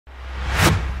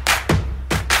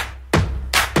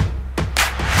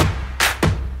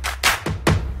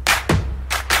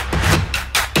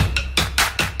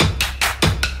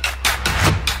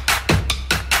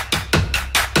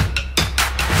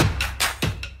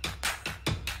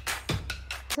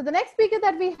So the next speaker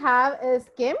that we have is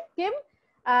Kim. Kim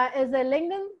is a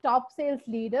LinkedIn top sales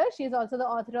leader. She's also the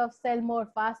author of Sell More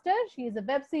Faster. She is a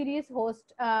web series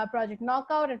host, Project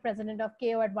Knockout, and president of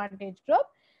KO Advantage Group.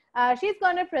 She's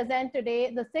going to present today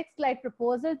the 6-slide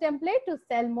proposal template to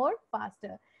sell more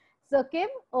faster. So Kim,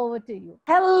 over to you.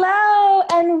 Hello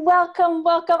and welcome,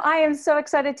 welcome. I am so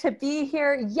excited to be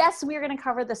here. Yes, we are going to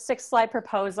cover the 6-slide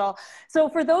proposal. So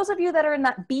for those of you that are in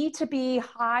that B2B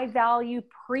high value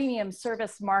premium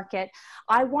service market,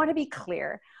 I want to be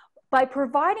clear. By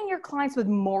providing your clients with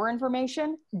more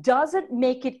information doesn't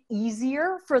make it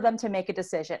easier for them to make a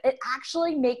decision. It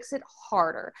actually makes it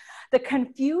harder. The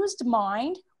confused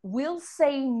mind will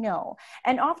say no.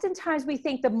 And oftentimes we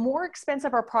think the more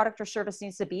expensive our product or service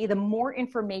needs to be, the more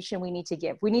information we need to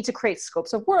give. We need to create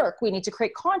scopes of work. We need to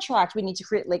create contracts. We need to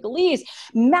create legalese,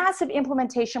 massive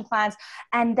implementation plans.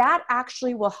 And that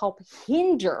actually will help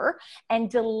hinder and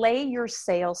delay your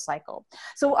sales cycle.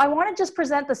 So I want to just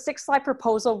present the 6-slide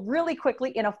proposal really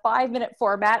quickly in a 5-minute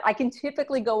format. I can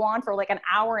typically go on for like an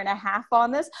hour and a half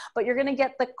on this, but you're going to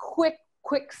get the quick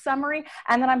summary,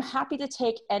 and then I'm happy to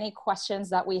take any questions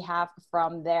that we have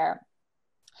from there.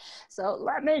 So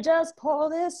let me just pull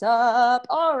this up.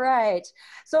 All right.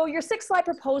 So your 6-slide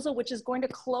proposal, which is going to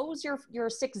close your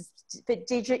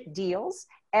 6-digit deals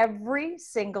every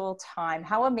single time.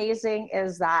 How amazing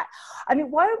is that? I mean,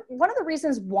 one of the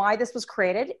reasons why this was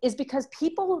created is because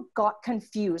people got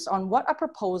confused on what a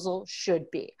proposal should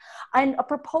be. And a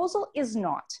proposal is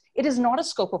not. It is not a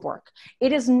scope of work.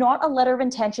 It is not a letter of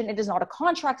intention. It is not a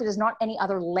contract. It is not any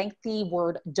other lengthy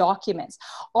Word documents.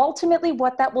 Ultimately,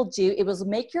 what that will do, it will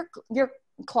make your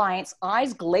client's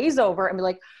eyes glaze over and be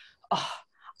like, oh,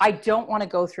 I don't want to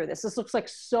go through this. This looks like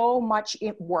so much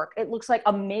work. It looks like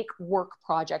a make work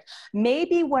project.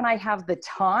 Maybe when I have the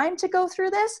time to go through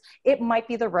this, it might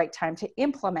be the right time to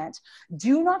implement.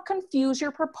 Do not confuse your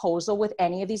proposal with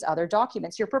any of these other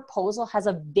documents. Your proposal has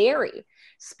a very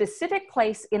specific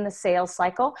place in the sales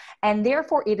cycle, and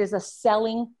therefore it is a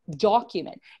selling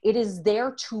document. It is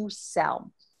there to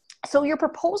sell. So your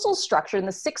proposal structure in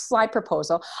the 6-slide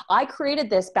proposal, I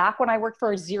created this back when I worked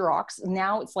for Xerox.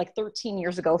 Now it's like 13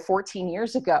 years ago, 14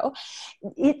 years ago.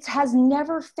 It has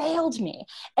never failed me.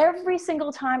 Every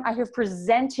single time I have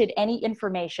presented any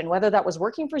information, whether that was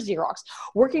working for Xerox,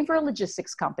 working for a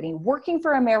logistics company, working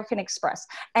for American Express,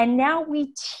 and now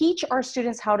we teach our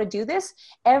students how to do this,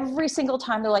 every single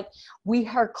time they're like, we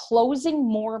are closing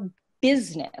more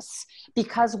business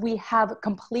because we have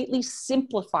completely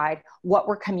simplified what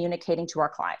we're communicating to our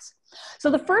clients.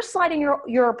 So the first slide in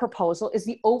your proposal is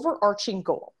the overarching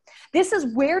goal. This is,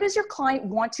 where does your client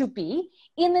want to be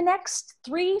in the next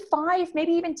 3, 5,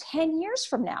 maybe even 10 years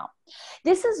from now?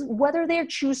 This is whether they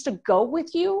choose to go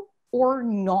with you or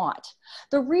not.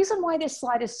 The reason why this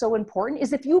slide is so important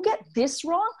is if you get this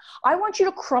wrong, I want you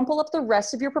to crumple up the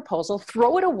rest of your proposal,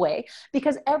 throw it away,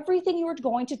 because everything you are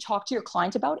going to talk to your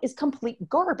client about is complete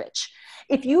garbage.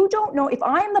 If you don't know, if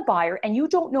I am the buyer and you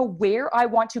don't know where I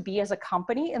want to be as a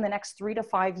company in the next 3 to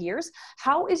 5 years,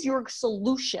 how is your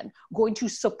solution going to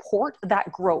support that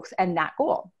growth and that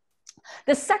goal?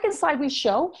 The second slide we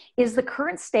show is the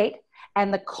current state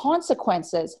and the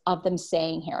consequences of them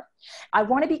saying here. I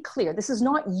want to be clear. This is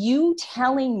not you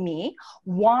telling me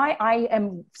why I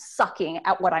am sucking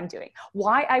at what I'm doing,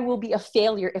 why I will be a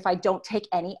failure if I don't take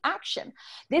any action.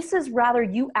 This is rather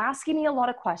you asking me a lot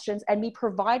of questions and me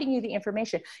providing you the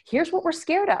information. Here's what we're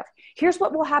scared of. Here's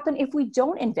what will happen if we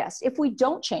don't invest, if we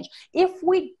don't change, if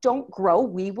we don't grow,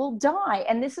 we will die.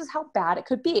 And this is how bad it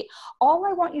could be. All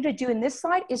I want you to do in this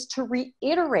slide is to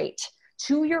reiterate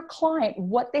to your client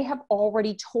what they have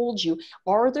already told you.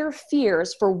 Are there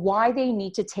fears for why they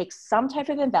need to take some type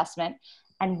of investment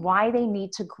and why they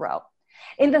need to grow?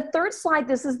 In the third slide,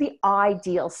 this is the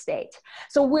ideal state.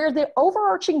 So where the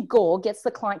overarching goal gets the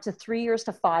client to 3 years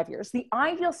to 5 years, the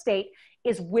ideal state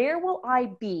is, where will I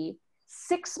be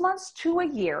 6 months to a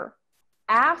year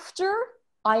after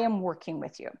I am working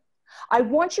with you? I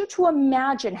want you to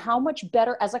imagine how much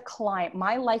better as a client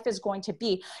my life is going to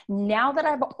be now that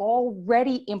I've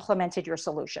already implemented your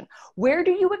solution. Where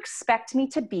do you expect me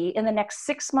to be in the next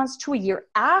 6 months to a year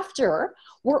after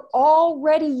we're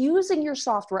already using your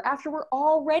software, after we're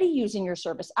already using your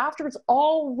service, after it's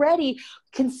already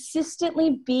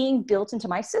consistently being built into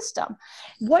my system?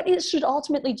 What it should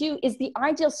ultimately do is the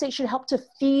ideal state should help to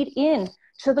feed in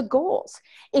to the goals.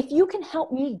 If you can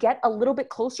help me get a little bit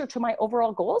closer to my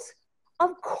overall goals,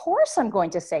 of course I'm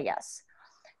going to say yes.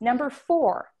 Number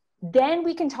 4, Then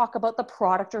we can talk about the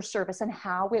product or service and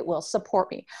how it will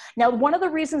support me. Now, one of the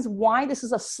reasons why this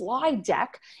is a slide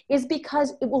deck is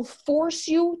because it will force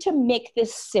you to make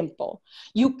this simple.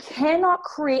 You cannot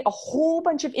create a whole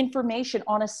bunch of information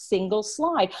on a single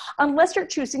slide unless you're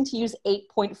choosing to use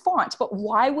 8-point font. But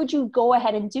why would you go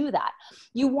ahead and do that?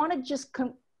 You want to just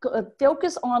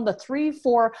focus on the 3,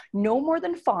 4, no more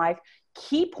than 5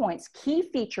 key points, key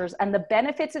features, and the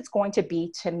benefits it's going to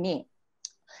be to me.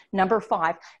 Number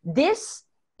 5, this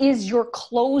is your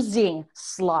closing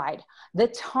slide, the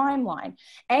timeline.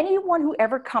 Anyone who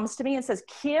ever comes to me and says,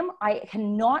 Kim, I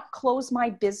cannot close my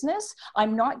business,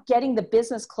 I'm not getting the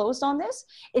business closed on this,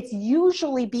 it's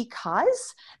usually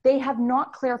because they have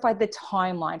not clarified the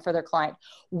timeline for their client.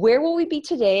 Where will we be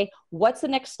today? What's the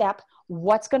next step?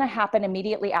 What's going to happen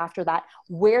immediately after that?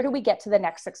 Where do we get to the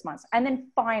next 6 months? And then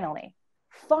finally,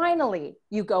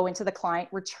 you go into the client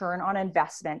return on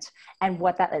investment and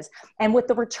what that is. And with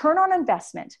the return on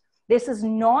investment, this is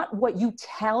not what you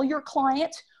tell your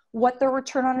client what their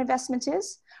return on investment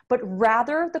is, but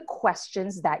rather the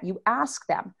questions that you ask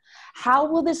them. How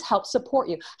will this help support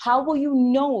you? How will you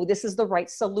know this is the right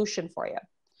solution for you?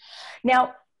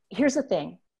 Now, here's the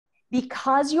thing.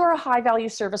 Because you're a high value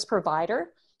service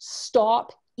provider,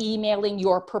 stop emailing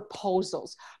your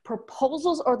proposals.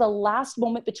 Proposals are the last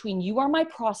moment between you are my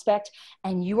prospect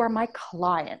and you are my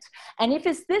client. And if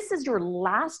this is your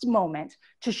last moment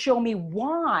to show me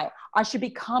why I should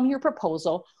become your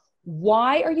proposal,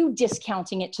 why are you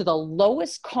discounting it to the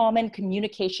lowest common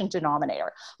communication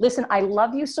denominator? Listen, I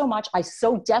love you so much. I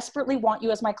so desperately want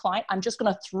you as my client. I'm just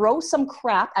going to throw some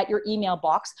crap at your email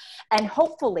box, and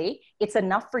hopefully it's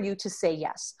enough for you to say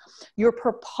yes. Your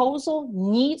proposal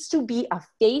needs to be a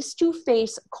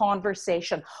face-to-face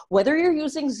conversation. Whether you're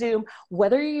using Zoom,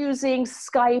 whether you're using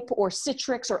Skype or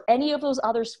Citrix or any of those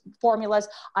other formulas,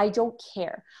 I don't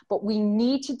care. But we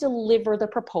need to deliver the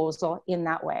proposal in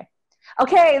that way.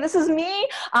 Okay, this is me.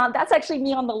 That's actually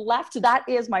me on the left. That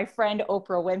is my friend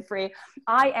Oprah Winfrey.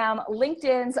 I am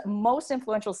LinkedIn's most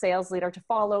influential sales leader to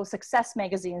follow, Success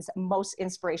Magazine's most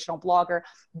inspirational blogger.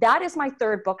 That is my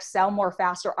third book, Sell More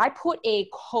Faster. I put a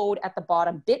code at the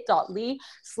bottom,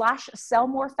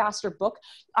 bit.ly/sellmorefasterbook.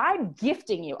 I'm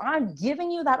gifting you. I'm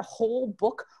giving you that whole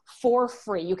book for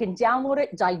free. You can download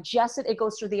it, digest it. It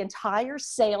goes through the entire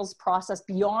sales process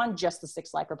beyond just the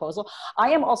 6-slide proposal.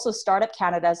 I am also Startup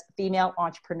Canada's female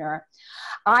entrepreneur.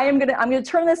 I'm gonna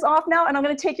turn this off now, and I'm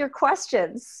gonna take your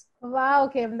questions. Wow,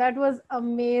 Kim, that was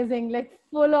amazing. Like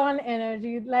full on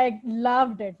energy. Like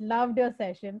loved it. Loved your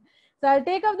session. So I'll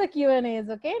take up the Q&As.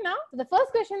 Okay, now the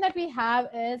first question that we have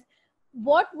is,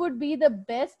 what would be the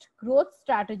best growth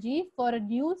strategy for a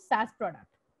new SaaS product?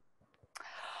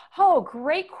 Oh,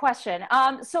 great question.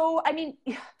 So, I mean,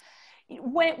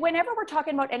 whenever we're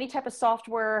talking about any type of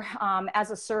software as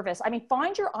a service, I mean,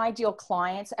 find your ideal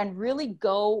clients and really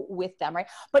go with them, right?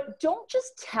 But don't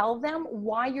just tell them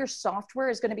why your software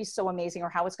is going to be so amazing or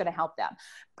how it's going to help them.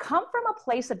 Come from a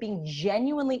place of being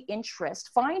genuinely interested.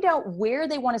 Find out where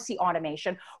they want to see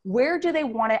automation, where do they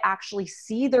want to actually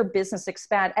see their business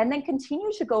expand, and then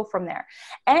continue to go from there.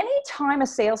 Anytime a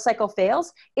sales cycle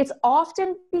fails, it's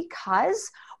often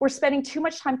because we're spending too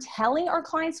much time telling our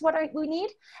clients what we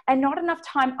need and not enough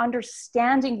time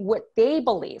understanding what they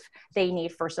believe they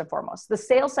need first and foremost. The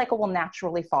sales cycle will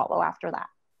naturally follow after that.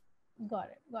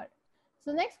 Got it.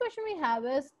 So next question we have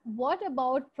is, what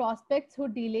about prospects who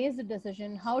delays the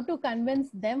decision? How to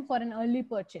convince them for an early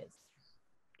purchase?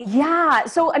 Yeah.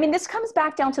 So, I mean, this comes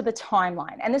back down to the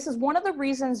timeline. And this is one of the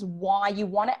reasons why you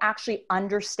want to actually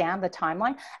understand the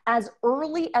timeline as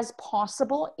early as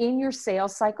possible in your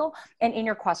sales cycle and in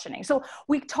your questioning. So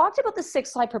we talked about the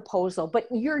 6-slide proposal,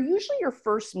 but usually your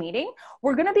first meeting,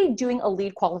 we're going to be doing a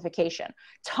lead qualification.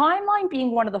 Timeline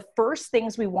being one of the first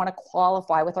things we want to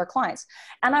qualify with our clients.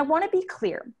 And I want to be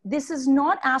clear, this is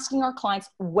not asking our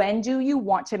clients, when do you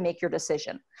want to make your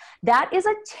decision? That is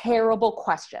a terrible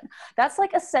question. That's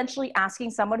like essentially asking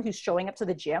someone who's showing up to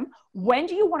the gym, when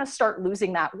do you want to start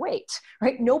losing that weight,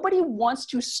 right? Nobody wants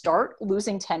to start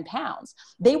losing 10 pounds.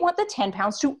 They want the 10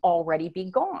 pounds to already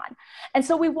be gone. And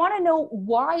so we want to know,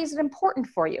 why is it important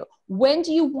for you? When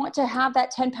do you want to have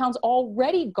that 10 pounds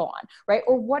already gone, right?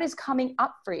 Or what is coming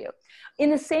up for you? In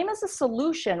the same as a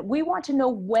solution, we want to know,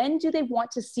 when do they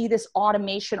want to see this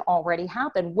automation already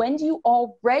happen? When do you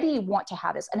already want to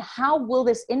have this? And how will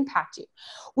this impact you?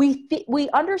 We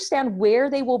understand where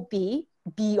they will be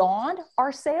beyond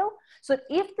our sale. So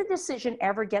if the decision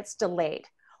ever gets delayed,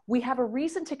 we have a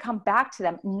reason to come back to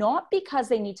them, not because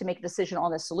they need to make a decision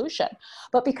on the solution,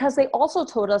 but because they also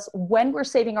told us when we're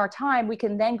saving our time, we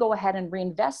can then go ahead and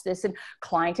reinvest this in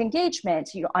client engagement,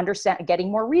 understand,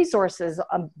 getting more resources,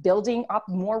 building up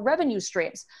more revenue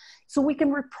streams. So we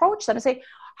can reproach them and say,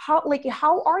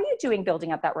 how are you doing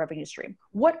building up that revenue stream?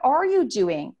 What are you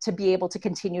doing to be able to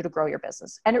continue to grow your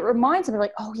business? And it reminds them,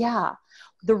 like, oh yeah,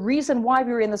 the reason why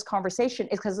we were in this conversation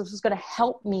is because this is going to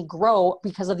help me grow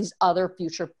because of these other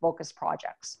future focused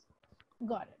projects.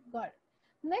 Got it. Got it.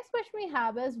 Next question we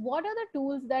have is, what are the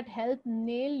tools that help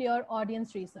nail your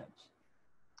audience research?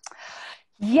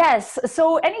 Yes.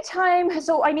 So anytime,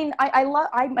 so I mean,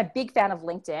 I'm a big fan of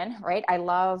LinkedIn, right? I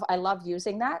love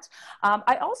using that.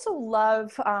 I also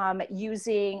love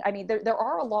using, I mean, there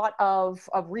are a lot of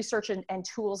research and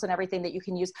tools and everything that you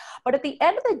can use. But at the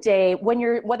end of the day,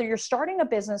 whether you're starting a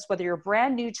business, whether you're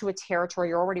brand new to a territory,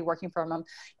 you're already working from them,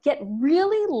 get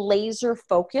really laser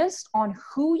focused on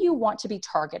who you want to be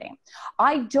targeting.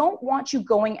 I don't want you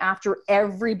going after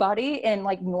everybody in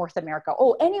like North America.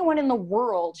 Oh, anyone in the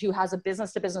world who has a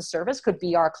business to business service could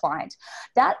be our client.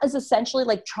 That is essentially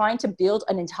like trying to build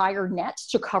an entire net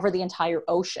to cover the entire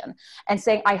ocean and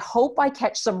saying, I hope I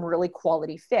catch some really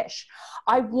quality fish.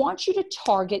 I want you to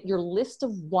target your list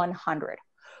of 100.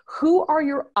 Who are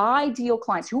your ideal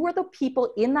clients? Who are the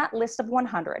people in that list of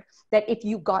 100 that if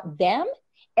you got them,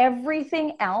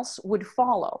 everything else would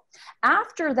follow?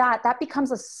 After that, that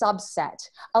becomes a subset.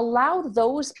 Allow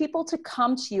those people to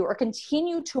come to you or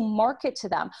continue to market to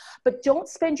them, but don't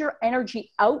spend your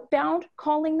energy outbound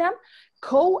calling them.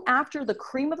 Go after the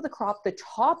cream of the crop, the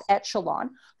top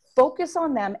echelon, focus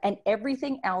on them, and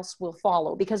everything else will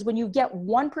follow. Because when you get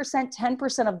 1%,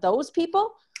 10% of those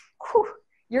people, whew,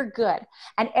 you're good.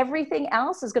 And everything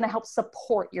else is going to help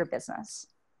support your business.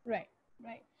 Right,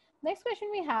 right. Next question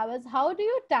we have is, how do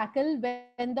you tackle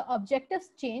when the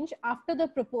objectives change after the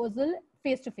proposal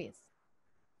face-to-face?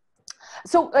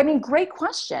 So, I mean, great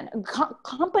question.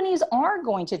 Companies are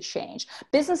going to change.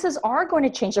 Businesses are going to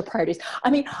change their priorities.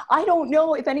 I mean, I don't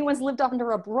know if anyone's lived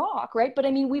under a rock, right? But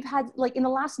I mean, we've had like in the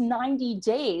last 90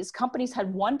 days, companies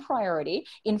had one priority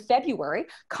in February.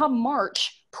 Come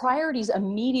March, priorities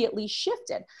immediately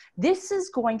shifted. This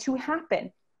is going to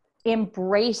happen.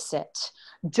 Embrace it.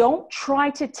 Don't try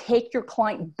to take your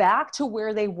client back to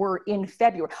where they were in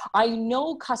February. I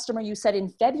know, customer, you said in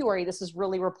February, this is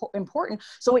really important,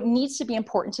 so it needs to be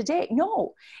important today.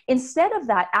 No, instead of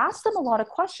that, ask them a lot of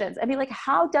questions. I mean, like,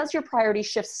 how does your priority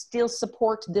shift still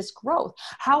support this growth?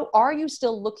 How are you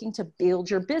still looking to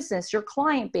build your business, your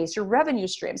client base, your revenue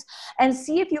streams, and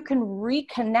see if you can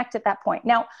reconnect at that point.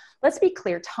 Now, let's be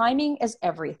clear, timing is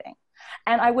everything.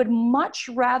 And I would much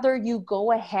rather you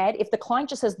go ahead, if the client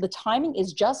just says the timing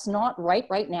is just not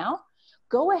right now,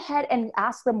 go ahead and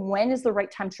ask them when is the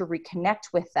right time to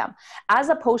reconnect with them, as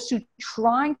opposed to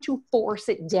trying to force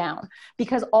it down.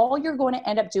 Because all you're going to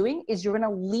end up doing is you're going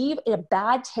to leave a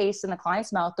bad taste in the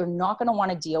client's mouth. They're not going to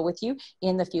want to deal with you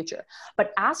in the future.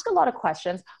 But ask a lot of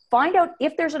questions. Find out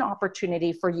if there's an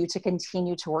opportunity for you to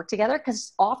continue to work together,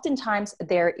 because oftentimes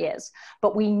there is.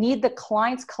 But we need the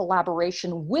client's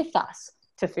collaboration with us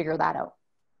to figure that out.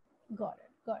 Got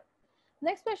it. Got it.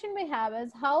 Next question we have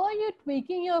is, how are you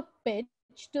tweaking your pitch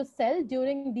to sell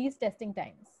during these testing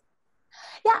times?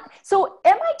 Yeah. So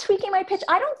am I tweaking my pitch?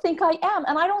 I don't think I am.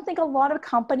 And I don't think a lot of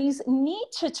companies need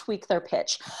to tweak their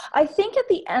pitch. I think at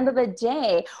the end of the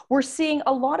day, we're seeing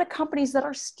a lot of companies that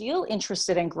are still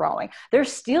interested in growing. They're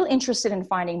still interested in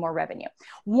finding more revenue.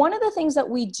 One of the things that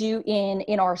we do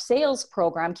in our sales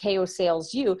program, KO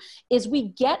Sales U, is we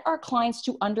get our clients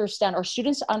to understand, our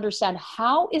students to understand,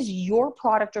 how is your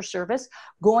product or service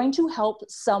going to help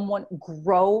someone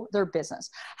grow their business?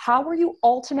 How are you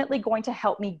ultimately going to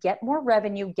help me get more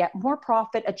revenue, get more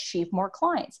profit, achieve more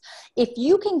clients? If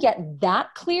you can get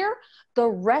that clear, the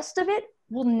rest of it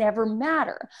will never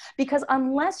matter. Because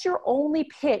unless your only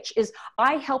pitch is,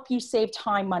 I help you save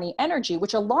time, money, energy,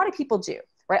 which a lot of people do,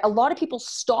 right? A lot of people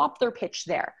stop their pitch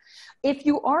there. If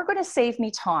you are going to save me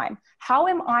time, how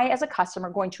am I as a customer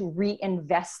going to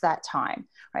reinvest that time,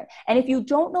 right? And if you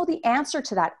don't know the answer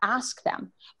to that, ask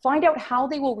them. Find out how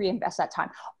they will reinvest that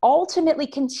time. Ultimately,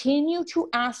 continue to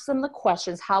ask them the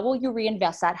questions. How will you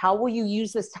reinvest that? How will you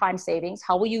use this time savings?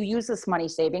 How will you use this money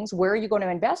savings? Where are you going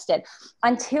to invest it?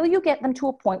 Until you get them to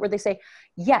a point where they say,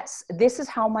 yes, this is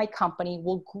how my company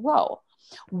will grow.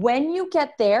 When you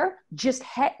get there, just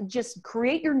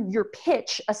create your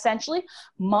pitch. Essentially,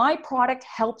 my product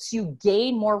helps you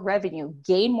gain more revenue,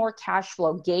 gain more cash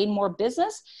flow, gain more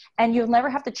business, and you'll never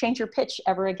have to change your pitch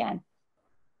ever again.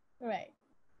 Right.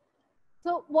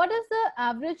 So what is the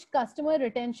average customer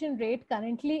retention rate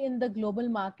currently in the global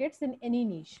markets in any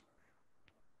niche?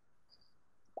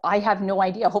 I have no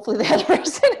idea. Hopefully the other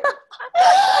person.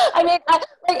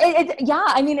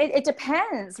 I mean, it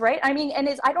depends, right? I mean, and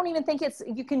I don't even think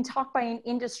you can talk by an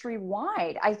industry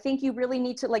wide. I think you really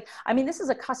need to this is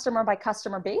a customer by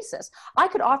customer basis. I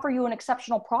could offer you an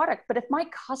exceptional product, but if my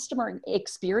customer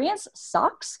experience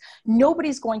sucks,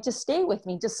 nobody's going to stay with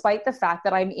me, despite the fact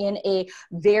that I'm in a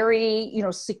very,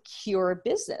 secure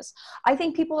business. I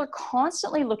think people are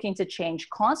constantly looking to change,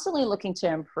 constantly looking to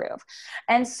improve.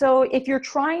 And so if you're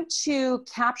trying to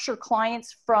capture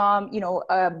clients from,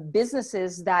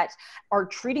 businesses that are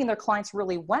treating their clients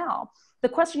really well, the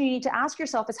question you need to ask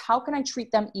yourself is, how can I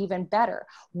treat them even better?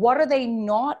 What are they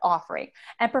not offering?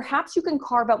 And perhaps you can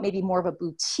carve out maybe more of a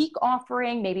boutique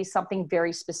offering, maybe something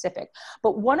very specific.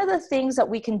 But one of the things that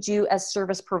we can do as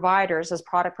service providers, as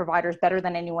product providers, better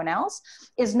than anyone else,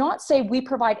 is not say we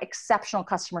provide exceptional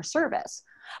customer service,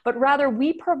 but rather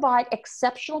we provide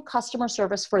exceptional customer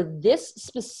service for this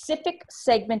specific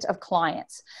segment of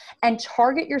clients, and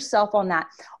target yourself on that.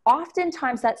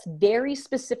 Oftentimes that very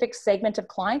specific segment of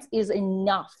clients is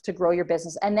enough to grow your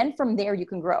business. And then from there you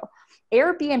can grow.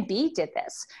 Airbnb did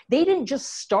this. They didn't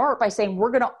just start by saying, we're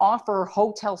going to offer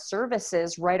hotel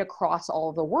services right across all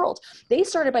of the world. They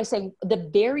started by saying the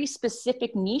very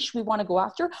specific niche we want to go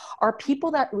after are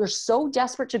people that were so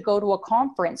desperate to go to a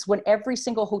conference when every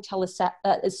single hotel is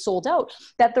sold out,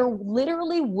 that they're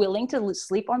literally willing to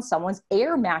sleep on someone's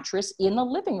air mattress in the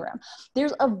living room.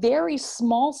 There's a very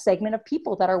small segment of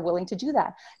people that are willing to do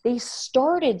that. They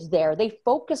started there, they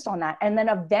focused on that, and then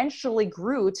eventually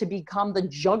grew to become the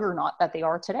juggernaut that they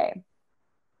are today.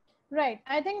 Right.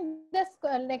 I think this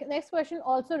next question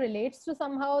also relates to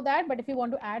somehow that, but if you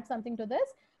want to add something to this,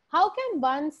 how can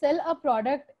one sell a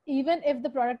product even if the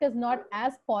product is not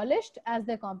as polished as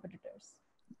their competitors?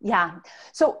 Yeah.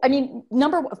 So,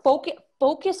 number one,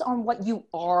 focus on what you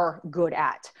are good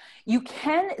at. You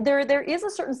can, there is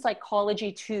a certain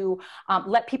psychology to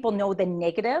let people know the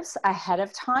negatives ahead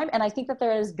of time. And I think that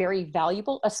that is very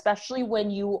valuable, especially when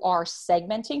you are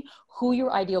segmenting who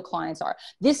your ideal clients are.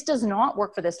 This does not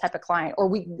work for this type of client,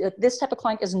 or this type of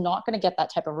client is not going to get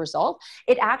that type of result.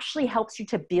 It actually helps you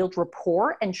to build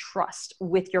rapport and trust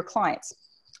with your clients.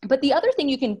 But the other thing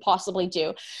you can possibly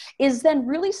do is then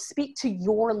really speak to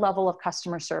your level of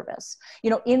customer service.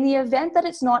 In the event that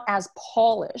it's not as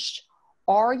polished,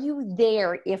 are you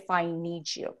there if I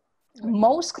need you?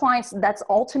 Most clients, that's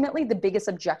ultimately the biggest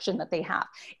objection that they have,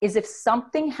 is if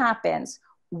something happens,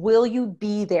 will you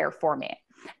be there for me?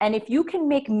 And if you can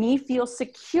make me feel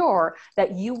secure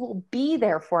that you will be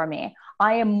there for me,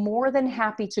 I am more than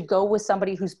happy to go with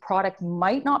somebody whose product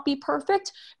might not be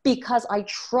perfect, because I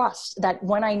trust that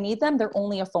when I need them, they're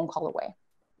only a phone call away.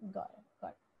 Got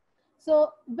it.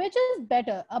 So which is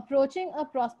better, approaching a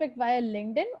prospect via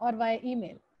LinkedIn or via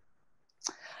email?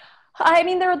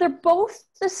 They're both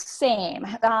the same.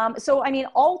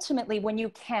 Ultimately, when you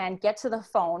can get to the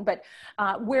phone, but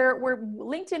where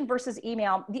LinkedIn versus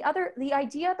email, the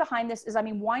idea behind this is,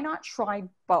 why not try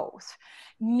both?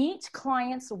 Meet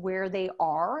clients where they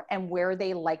are and where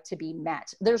they like to be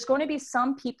met. There's going to be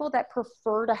some people that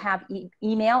prefer to have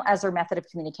email as their method of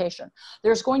communication.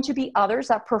 There's going to be others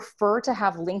that prefer to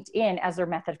have LinkedIn as their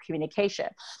method of communication.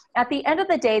 At the end of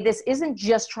the day, this isn't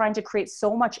just trying to create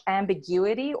so much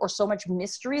ambiguity or so much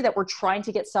mystery that we're trying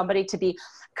to get somebody to be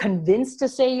convinced to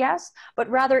say yes, but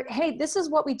rather, hey, this is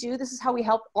what we do. This is how we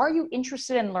help. Are you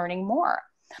interested in learning more?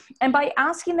 And by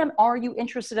asking them, are you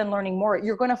interested in learning more?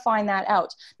 You're going to find that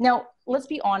out. Now, let's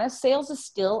be honest, sales is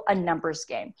still a numbers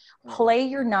game. Play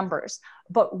your numbers,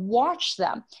 but watch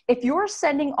them. If you're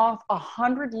sending off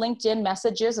 100 LinkedIn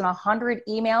messages and 100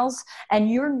 emails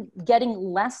and you're getting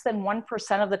less than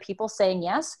 1% of the people saying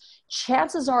yes,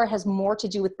 chances are it has more to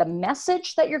do with the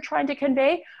message that you're trying to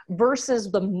convey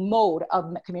versus the mode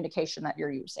of communication that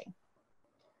you're using.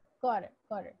 Got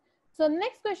it. So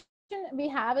next question we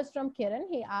have is from Kiran.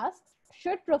 He asks,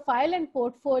 should profile and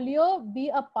portfolio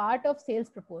be a part of sales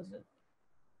proposal?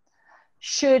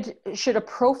 Should a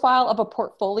profile of a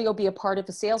portfolio be a part of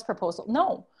a sales proposal?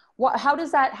 No. How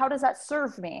does that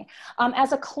serve me?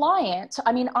 As a client,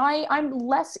 I'm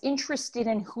less interested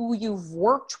in who you've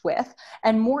worked with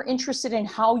and more interested in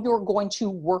how you're going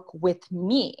to work with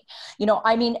me.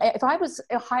 If I was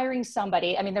hiring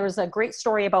somebody, there was a great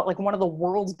story about one of the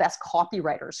world's best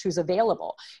copywriters who's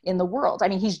available in the world.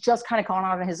 He's just kind of gone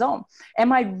out on his own.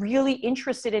 Am I really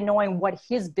interested in knowing what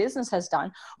his business has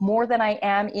done more than I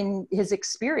am in his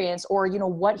experience or,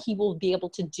 what he will be able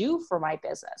to do for my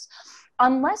business?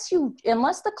 unless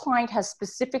the client has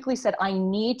specifically said, I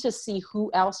need to see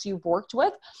who else you've worked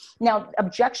with. Now,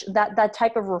 that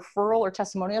type of referral or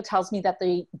testimonial tells me that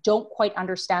they don't quite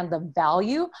understand the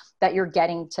value that you're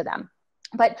getting to them.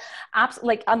 But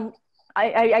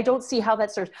I don't see how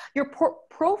that serves. Your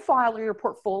profile or your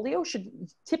portfolio should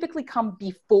typically come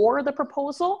before the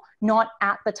proposal, not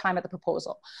at the time of the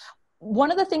proposal.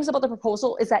 One of the things about the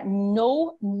proposal is that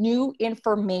no new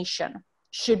information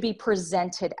should be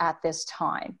presented at this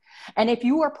time. And if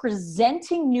you are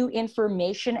presenting new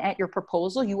information at your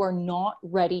proposal, you are not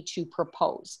ready to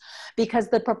propose, because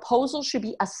the proposal should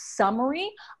be a summary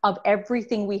of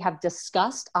everything we have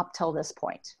discussed up till this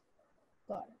point.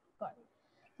 Got it.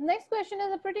 Next question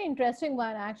is a pretty interesting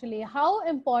one, actually. How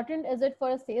important is it for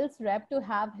a sales rep to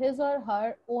have his or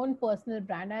her own personal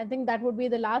brand? I think that would be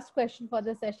the last question for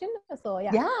this session. So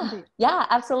yeah,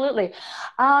 absolutely.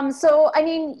 Have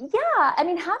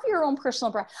your own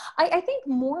personal brand. I think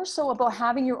more so about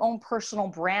having your own personal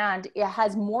brand. It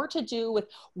has more to do with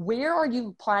where are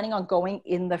you planning on going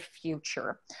in the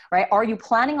future, right? Are you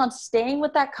planning on staying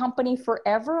with that company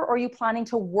forever? Or are you planning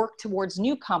to work towards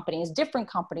new companies, different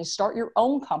companies, start your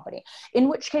own company? In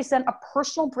which case then a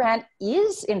personal brand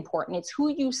is important. It's who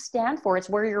you stand for. It's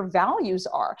where your values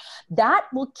are. That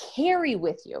will carry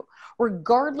with you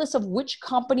regardless of which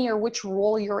company or which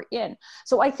role you're in.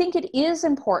 So I think it is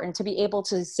important to be able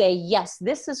to say, yes,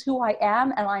 this is who I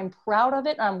am and I'm proud of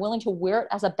it and I'm willing to wear it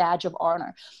as a badge of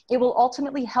honor. It will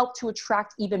ultimately help to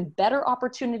attract even better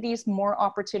opportunities, more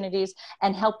opportunities,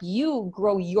 and help you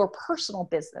grow your personal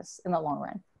business in the long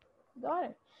run. Got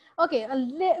it. Okay,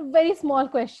 very small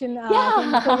question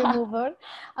before we move on.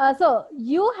 So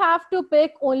you have to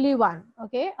pick only one,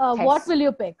 okay? What will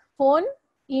you pick? Phone,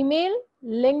 email,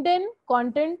 LinkedIn,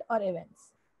 content, or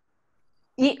events?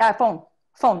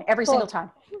 Phone every single time.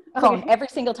 Phone every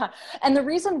single time. And the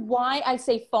reason why I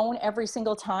say phone every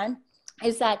single time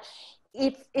is that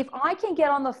if I can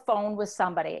get on the phone with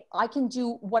somebody, I can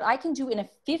do what I can do in a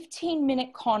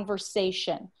 15-minute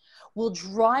conversation will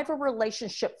drive a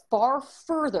relationship far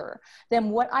further than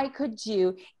what I could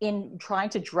do in trying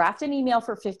to draft an email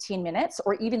for 15 minutes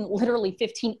or even literally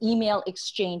 15 email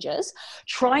exchanges,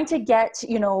 trying to get,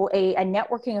 a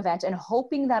networking event and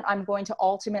hoping that I'm going to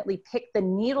ultimately pick the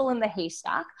needle in the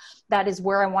haystack. That is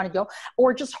where I want to go.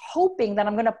 Or just hoping that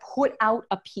I'm going to put out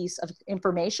a piece of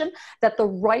information that the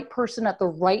right person at the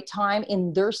right time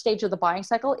in their stage of the buying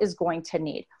cycle is going to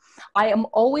need. I am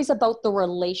always about the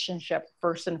relationship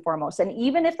first and foremost. And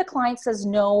even if the client says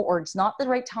no, or it's not the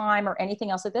right time or anything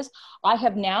else like this, I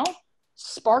have now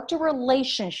sparked a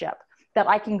relationship that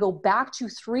I can go back to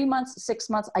 3 months, 6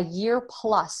 months, a year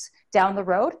plus down the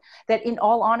road that in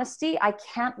all honesty, I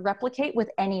can't replicate with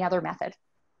any other method.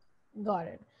 Got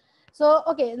it. So,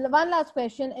 okay, one last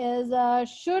question is,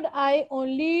 should I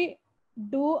only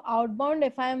do outbound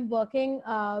if I'm working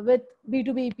with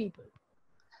B2B people?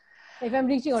 If I'm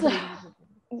reaching out to B2B people?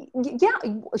 Yeah.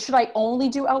 Should I only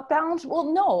do outbound? Well,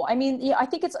 no. I mean, I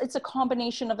think it's a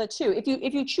combination of the two. If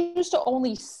you choose to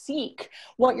only seek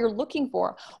what you're looking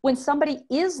for, when somebody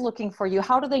is looking for you,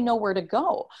 how do they know where to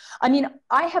go? I mean,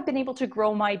 I have been able to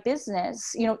grow my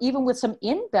business, even with some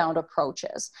inbound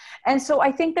approaches. And so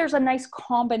I think there's a nice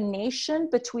combination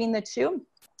between the two.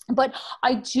 But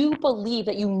I do believe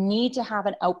that you need to have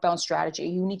an outbound strategy.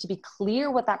 You need to be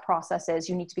clear what that process is.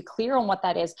 You need to be clear on what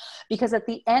that is, because at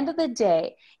the end of the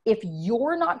day, if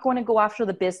you're not going to go after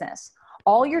the business,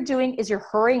 all you're doing is you're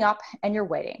hurrying up and you're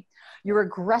waiting. You're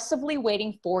aggressively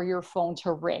waiting for your phone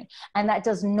to ring. And that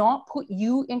does not put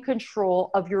you in control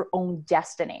of your own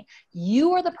destiny.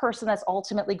 You are the person that's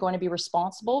ultimately going to be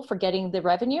responsible for getting the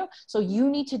revenue. So you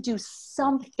need to do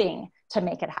something to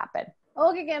make it happen.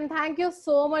 Okay, Kim, thank you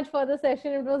so much for the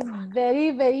session. It was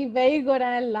very, very, very good and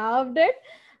I loved it.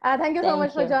 Thank you so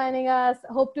much for joining us.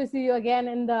 Hope to see you again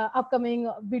in the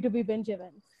upcoming B2B Binge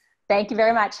events. Thank you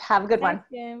very much. Have a good one.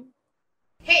 Kim.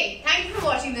 Hey, thank you for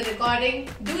watching the recording.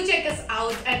 Do check us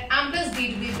out at Amplus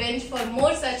B2B Binge for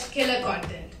more such killer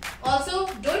content. Also,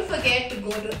 don't forget to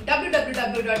go to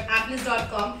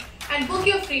www.amplus.com and book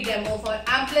your free demo for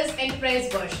Amplus Enterprise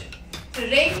version to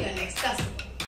rate your next customer.